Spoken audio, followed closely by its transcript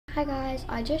Hi guys,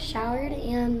 I just showered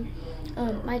and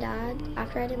my dad,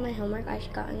 after I did my homework, I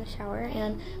got in the shower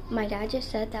and my dad just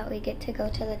said that we get to go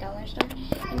to the dollar store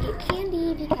and get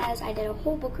candy because I did a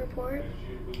whole book report.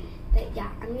 But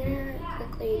yeah, I'm gonna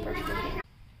quickly brush my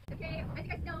hair.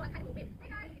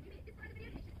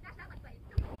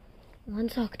 One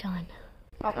sock done.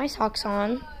 Got my socks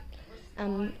on.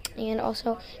 And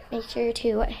also make sure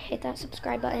to hit that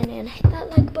subscribe button and hit that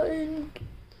like button.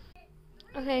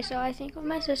 Okay, so I think when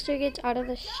my sister gets out of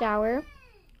the shower,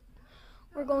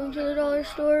 we're going to the dollar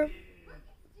store.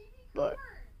 But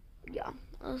yeah,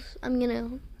 I'm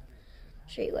gonna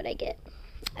show you what I get.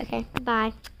 Okay,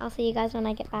 bye. I'll see you guys when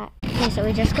I get back. Okay, so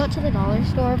we just got to the dollar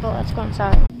store, but let's go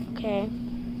inside. Okay.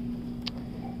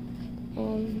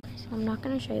 So I'm not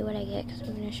gonna show you what I get because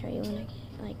I'm gonna show you when I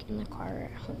get like in the car or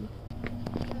at home.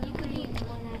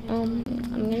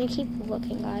 I'm gonna keep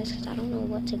looking, guys, because I don't know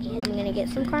what to get. I'm gonna get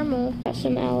some caramel, got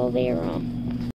some aloe vera.